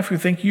in your life who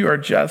think you are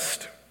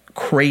just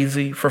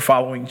crazy for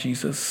following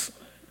Jesus?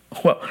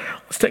 Well,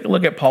 let's take a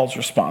look at Paul's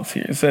response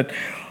here. He said,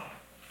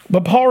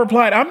 but Paul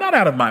replied, "I'm not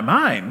out of my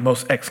mind,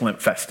 most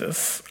excellent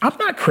Festus. I'm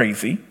not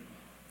crazy.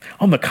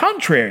 On the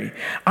contrary,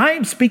 I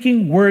am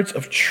speaking words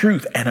of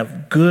truth and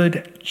of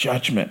good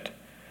judgment.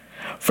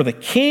 For the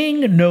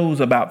king knows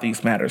about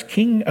these matters.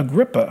 King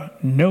Agrippa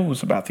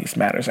knows about these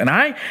matters. And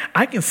I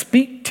can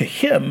speak to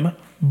him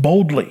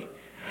boldly.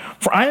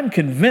 For I am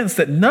convinced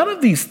that none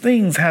of these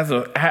things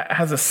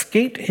has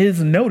escaped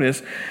his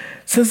notice,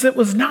 since it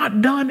was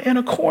not done in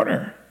a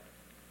corner.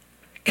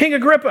 King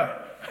Agrippa,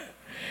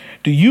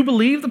 do you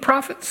believe the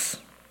prophets?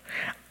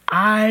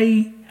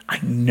 I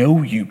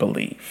know you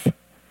believe."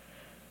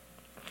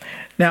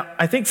 Now,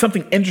 I think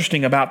something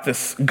interesting about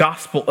this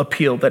gospel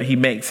appeal that he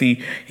makes,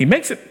 he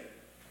makes it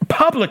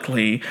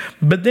publicly,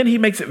 but then he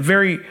makes it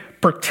very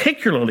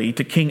particularly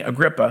to King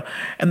Agrippa.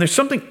 And there's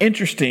something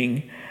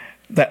interesting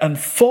that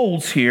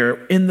unfolds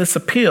here in this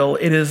appeal.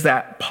 It is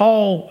that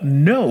Paul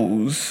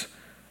knows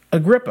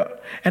Agrippa,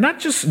 and not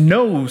just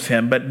knows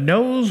him, but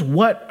knows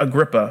what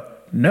Agrippa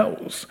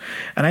knows.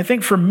 And I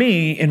think for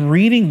me, in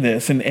reading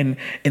this and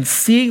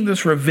seeing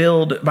this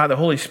revealed by the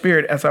Holy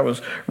Spirit as I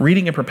was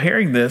reading and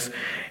preparing this,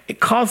 it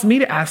caused me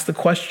to ask the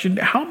question,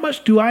 how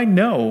much do I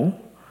know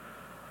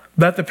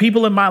that the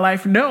people in my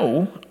life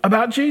know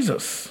about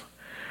Jesus?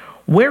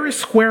 Where is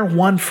square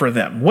one for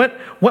them?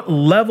 What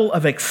level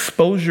of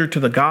exposure to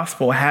the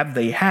gospel have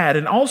they had?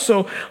 And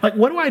also,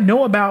 what do I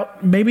know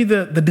about maybe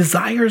the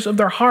desires of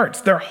their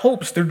hearts, their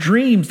hopes, their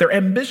dreams, their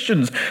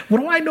ambitions?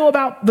 What do I know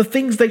about the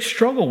things they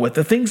struggle with,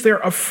 the things they're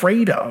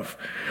afraid of?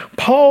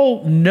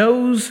 Paul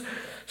knows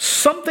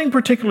something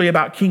particularly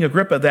about King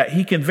Agrippa that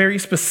he can very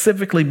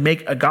specifically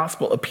make a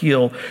gospel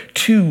appeal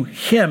to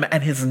him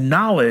and his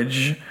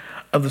knowledge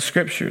of the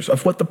scriptures,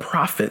 of what the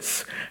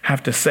prophets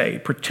have to say,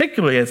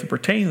 particularly as it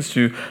pertains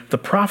to the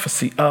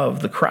prophecy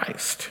of the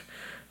Christ.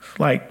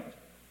 Like,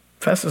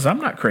 Festus, I'm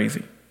not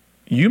crazy.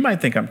 You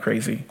might think I'm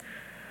crazy,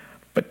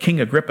 but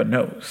King Agrippa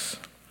knows.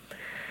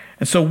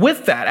 And so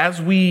with that, as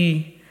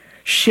we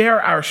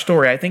share our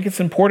story, I think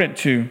it's important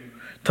to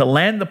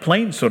land the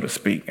plane, so to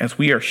speak, as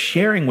we are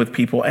sharing with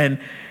people and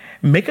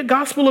make a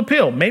gospel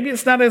appeal. Maybe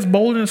it's not as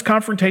bold and as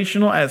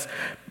confrontational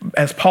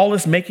as Paul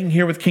is making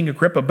here with King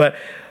Agrippa, but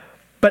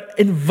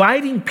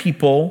inviting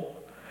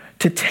people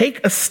to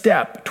take a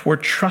step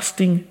toward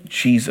trusting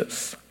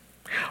Jesus.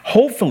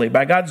 Hopefully,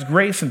 by God's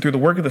grace and through the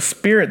work of the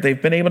Spirit,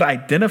 they've been able to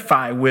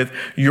identify with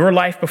your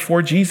life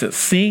before Jesus,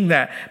 seeing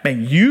that,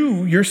 man,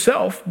 you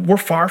yourself were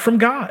far from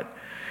God.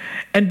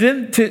 And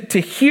then to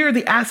hear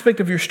the aspect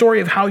of your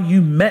story of how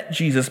you met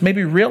Jesus,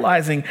 maybe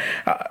realizing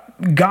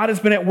God has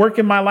been at work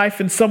in my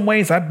life in some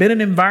ways. I've been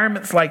in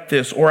environments like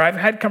this, or I've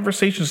had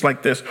conversations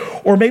like this,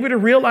 or maybe to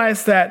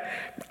realize that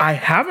I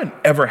haven't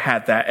ever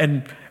had that.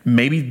 And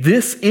maybe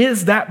this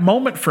is that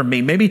moment for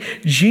me. Maybe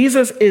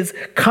Jesus is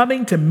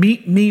coming to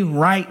meet me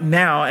right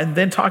now, and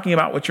then talking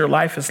about what your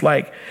life is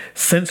like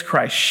since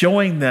Christ,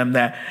 showing them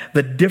that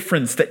the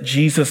difference that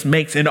Jesus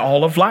makes in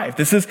all of life.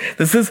 This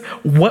is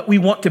what we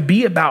want to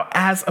be about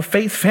as a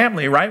faith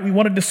family, right? We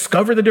want to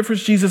discover the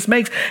difference Jesus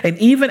makes. And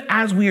even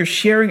as we are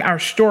sharing our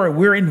story,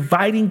 we're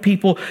inviting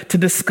people to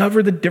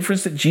discover the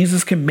difference that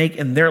Jesus can make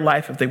in their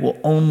life if they will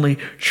only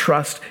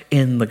trust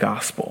in the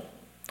gospel.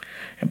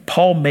 And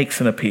Paul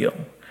makes an appeal.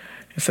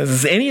 He says,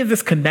 is any of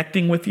this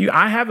connecting with you?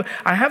 I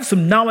have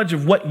some knowledge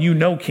of what you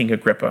know, King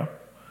Agrippa.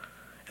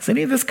 Is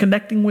any of this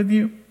connecting with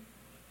you?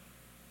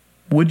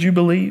 Would you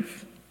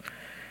believe?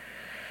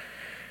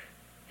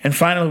 And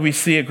finally, we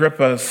see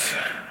Agrippa's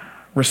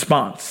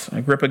response.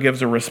 Agrippa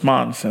gives a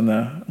response in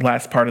the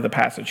last part of the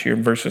passage here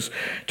in verses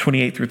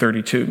 28 through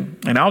 32.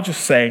 And I'll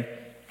just say,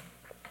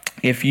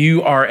 if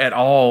you are at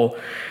all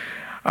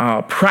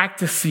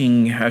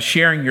practicing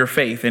sharing your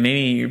faith in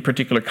any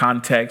particular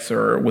context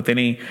or with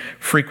any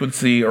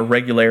frequency or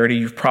regularity,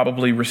 you've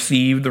probably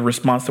received the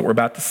response that we're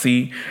about to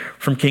see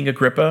from King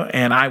Agrippa.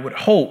 And I would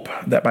hope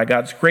that by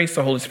God's grace,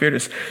 the Holy Spirit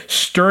is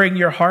stirring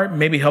your heart,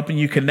 maybe helping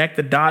you connect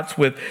the dots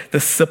with the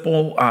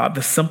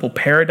simple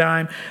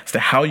paradigm as to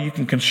how you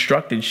can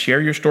construct and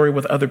share your story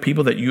with other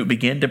people, that you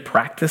begin to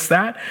practice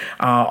that.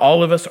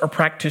 All of us are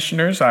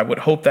practitioners. I would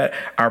hope that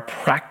our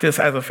practice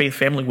as a faith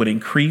family would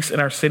increase in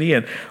our city,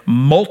 and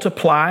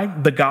multiply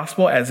the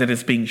gospel as it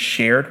is being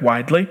shared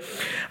widely,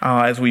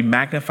 as we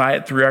magnify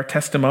it through our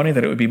testimony,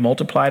 that it would be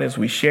multiplied as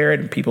we share it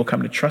and people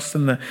come to trust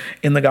in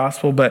the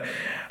gospel. But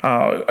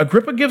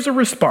Agrippa gives a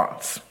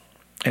response.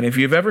 And if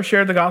you've ever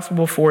shared the gospel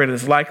before, it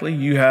is likely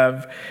you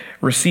have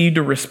received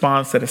a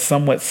response that is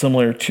somewhat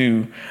similar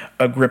to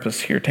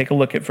Agrippa's here. Take a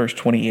look at verse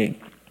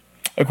 28.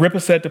 Agrippa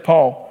said to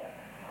Paul,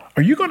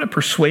 "Are you going to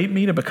persuade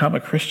me to become a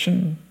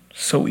Christian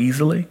so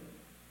easily?"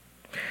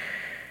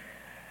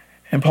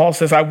 And Paul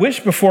says, "I wish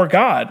before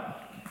God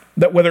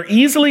that whether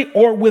easily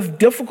or with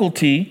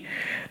difficulty,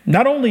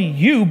 not only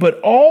you, but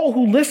all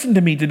who listen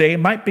to me today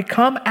might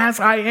become as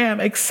I am,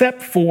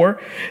 except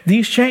for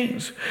these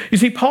chains." You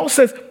see, Paul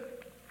says,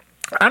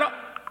 I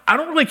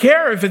don't really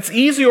care if it's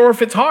easy or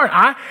if it's hard.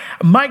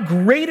 My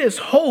greatest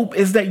hope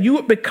is that you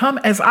would become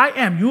as I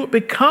am. You would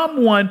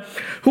become one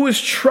who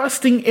is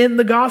trusting in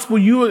the gospel.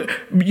 You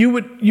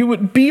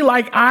would be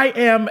like I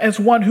am, as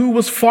one who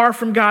was far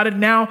from God and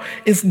now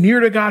is near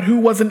to God, who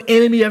was an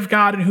enemy of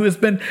God and who has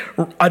been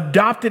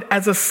adopted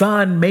as a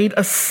son, made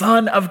a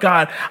son of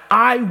God.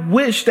 I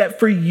wish that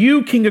for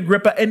you, King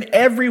Agrippa, and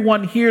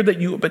everyone here, that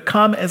you would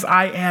become as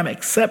I am,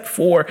 except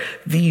for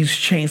these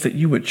chains, that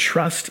you would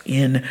trust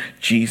in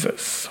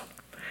Jesus.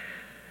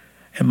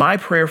 And my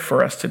prayer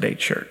for us today,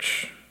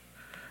 church,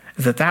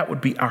 is that that would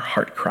be our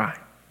heart cry.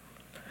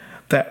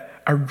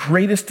 That our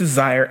greatest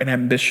desire and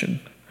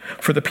ambition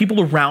for the people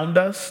around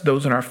us,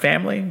 those in our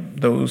family,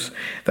 those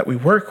that we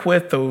work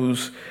with,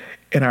 those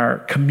in our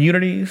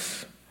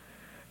communities,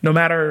 no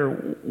matter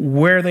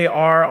where they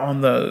are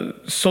on the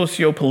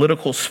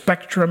socio-political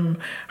spectrum,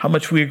 how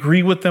much we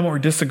agree with them or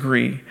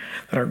disagree,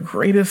 that our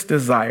greatest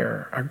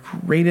desire, our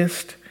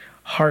greatest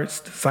heart's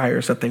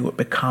desires, that they would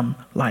become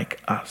like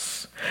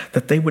us,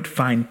 that they would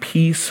find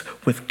peace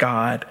with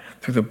God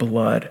through the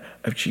blood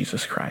of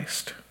Jesus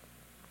Christ.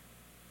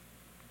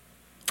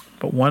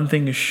 But one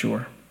thing is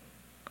sure: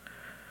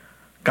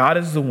 God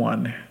is the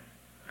one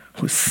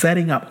who is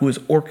setting up, who is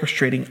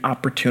orchestrating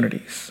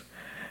opportunities.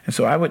 And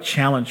so I would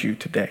challenge you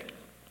today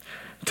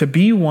to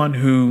be one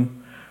who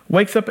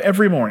wakes up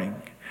every morning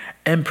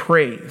and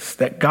prays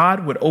that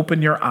God would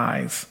open your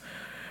eyes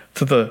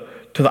to the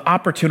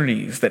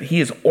opportunities that he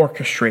is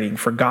orchestrating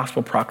for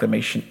gospel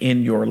proclamation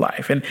in your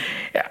life. And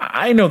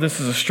I know this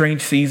is a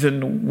strange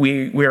season.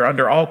 We're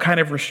under all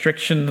kind of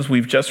restrictions.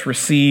 We've just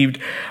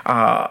received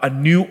a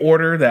new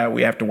order that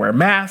we have to wear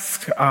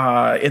masks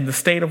in the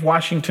state of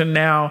Washington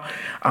now.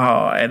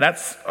 And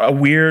that's a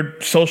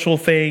weird social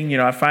thing. You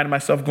know, I find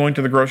myself going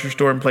to the grocery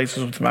store in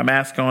places with my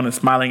mask on and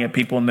smiling at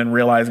people and then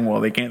realizing, well,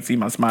 they can't see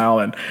my smile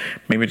and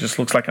maybe it just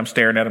looks like I'm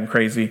staring at them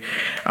crazy.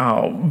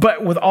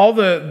 But with all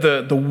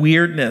the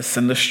weirdness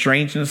and the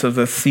strangeness of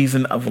the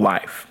season of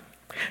life,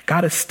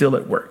 God is still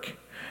at work.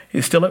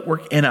 He's still at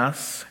work in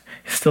us.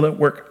 He's still at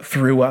work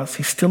through us.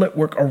 He's still at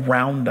work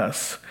around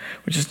us.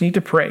 We just need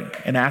to pray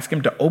and ask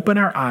him to open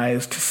our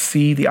eyes to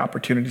see the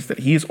opportunities that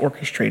he is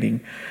orchestrating,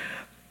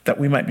 that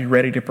we might be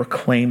ready to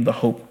proclaim the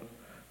hope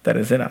that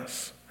is in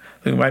us,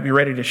 that we might be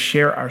ready to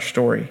share our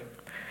story,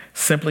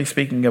 simply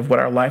speaking of what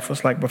our life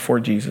was like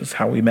before Jesus,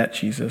 how we met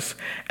Jesus,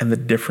 and the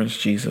difference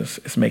Jesus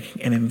is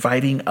making, and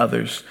inviting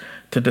others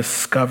to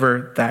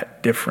discover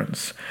that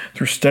difference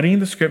through studying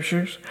the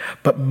scriptures,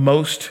 but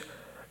most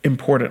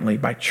importantly,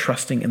 by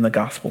trusting in the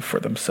gospel for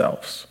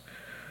themselves.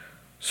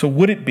 So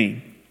would it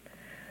be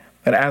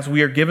that as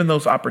we are given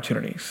those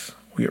opportunities,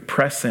 we would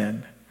press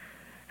in,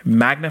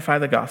 magnify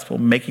the gospel,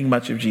 making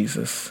much of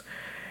Jesus,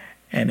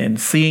 and in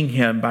seeing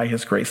him by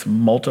his grace,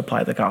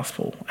 multiply the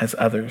gospel as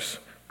others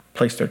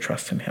place their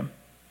trust in him.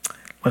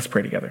 Let's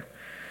pray together.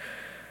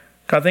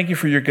 God, thank you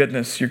for your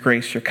goodness, your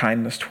grace, your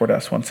kindness toward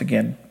us once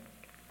again.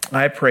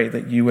 I pray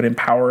that you would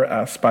empower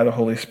us by the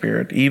Holy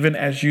Spirit, even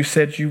as you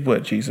said you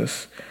would,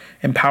 Jesus.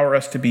 Empower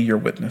us to be your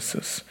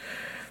witnesses,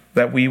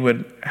 that we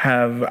would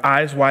have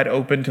eyes wide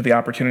open to the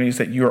opportunities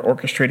that you are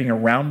orchestrating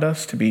around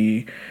us, to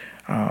be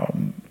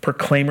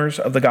proclaimers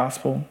of the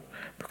gospel,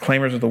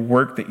 proclaimers of the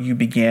work that you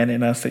began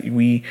in us, that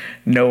we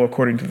know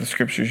according to the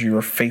scriptures you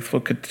are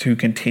faithful to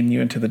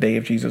continue into the day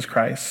of Jesus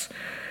Christ.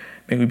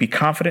 May we be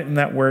confident in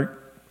that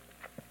work.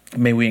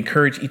 May we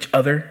encourage each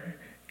other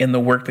in the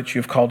work that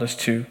you have called us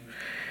to.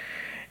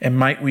 And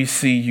might we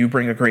see you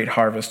bring a great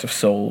harvest of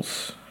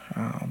souls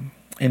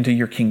into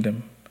your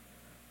kingdom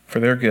for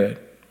their good,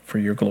 for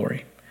your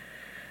glory.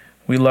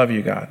 We love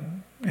you,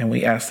 God, and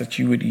we ask that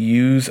you would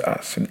use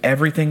us and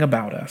everything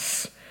about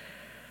us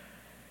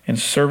in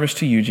service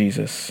to you,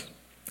 Jesus,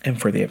 and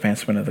for the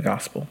advancement of the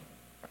gospel.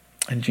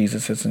 And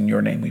Jesus, it's in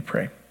your name we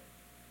pray.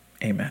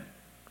 Amen.